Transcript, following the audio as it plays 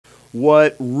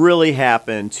what really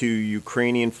happened to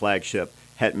Ukrainian flagship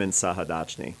Hetman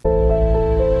Sahaidachny.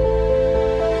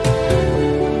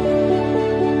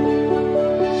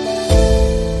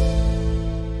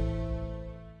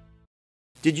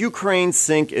 Did Ukraine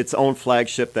sink its own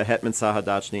flagship, the Hetman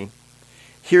Sahaidachny?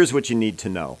 Here's what you need to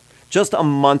know. Just a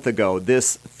month ago,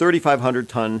 this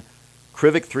 3,500-ton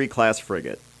Krivak III-class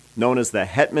frigate, known as the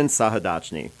Hetman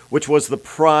Sahaidachny, which was the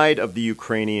pride of the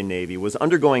Ukrainian Navy, was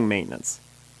undergoing maintenance.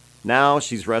 Now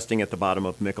she's resting at the bottom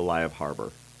of Mykolaiv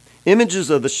harbor.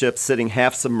 Images of the ship sitting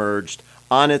half submerged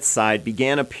on its side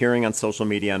began appearing on social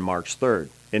media on March 3rd.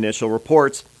 Initial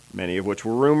reports, many of which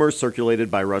were rumors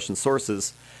circulated by Russian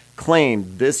sources,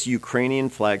 claimed this Ukrainian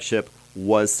flagship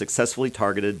was successfully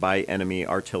targeted by enemy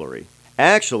artillery.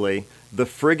 Actually, the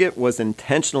frigate was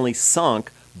intentionally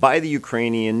sunk by the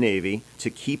Ukrainian Navy to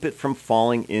keep it from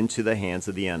falling into the hands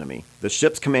of the enemy. The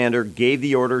ship's commander gave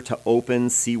the order to open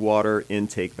seawater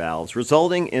intake valves,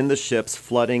 resulting in the ship's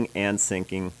flooding and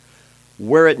sinking,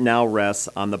 where it now rests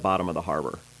on the bottom of the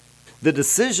harbor. The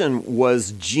decision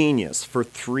was genius for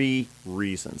 3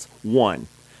 reasons. 1,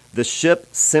 the ship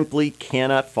simply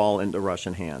cannot fall into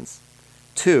Russian hands.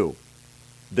 2,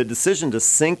 the decision to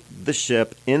sink the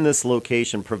ship in this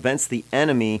location prevents the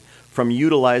enemy from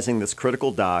utilizing this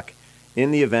critical dock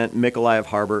in the event Mykolaiv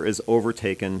harbor is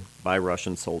overtaken by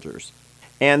Russian soldiers.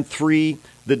 And 3,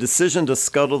 the decision to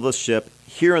scuttle the ship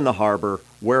here in the harbor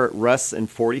where it rests in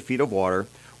 40 feet of water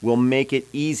will make it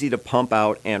easy to pump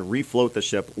out and refloat the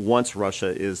ship once Russia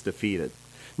is defeated.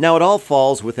 Now, it all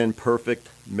falls within perfect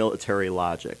military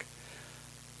logic,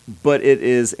 but it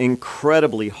is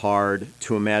incredibly hard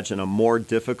to imagine a more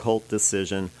difficult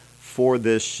decision for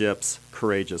this ship's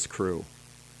courageous crew.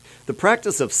 The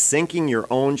practice of sinking your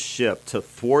own ship to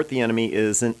thwart the enemy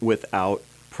isn't without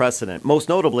precedent, most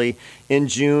notably in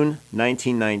June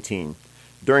 1919.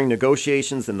 During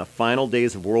negotiations in the final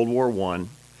days of World War I,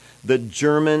 the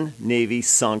German Navy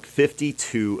sunk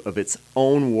 52 of its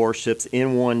own warships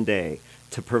in one day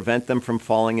to prevent them from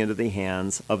falling into the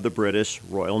hands of the British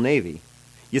Royal Navy.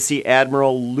 You see,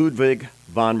 Admiral Ludwig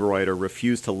von Reuter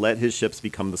refused to let his ships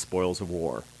become the spoils of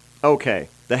war. Okay,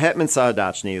 the Hetman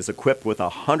Sahaidachny is equipped with a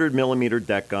 100mm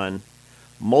deck gun,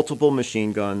 multiple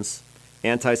machine guns,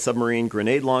 anti-submarine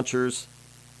grenade launchers,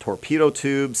 torpedo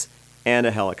tubes, and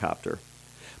a helicopter.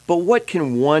 But what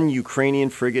can one Ukrainian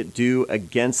frigate do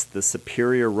against the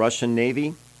superior Russian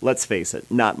Navy? Let's face it,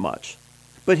 not much.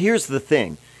 But here's the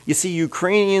thing. You see,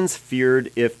 Ukrainians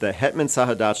feared if the Hetman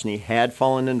Sahaidachny had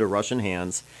fallen into Russian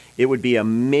hands, it would be a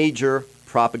major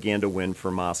propaganda win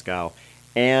for Moscow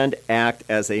and act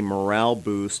as a morale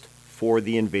boost for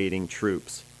the invading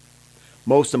troops.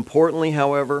 Most importantly,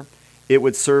 however, it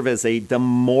would serve as a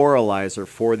demoralizer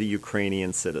for the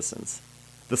Ukrainian citizens.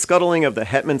 The scuttling of the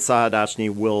Hetman Sahaidachny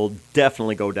will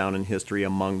definitely go down in history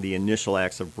among the initial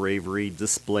acts of bravery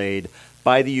displayed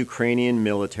by the Ukrainian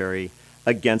military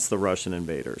against the Russian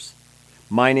invaders.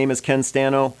 My name is Ken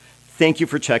Stano. Thank you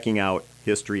for checking out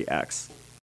History X.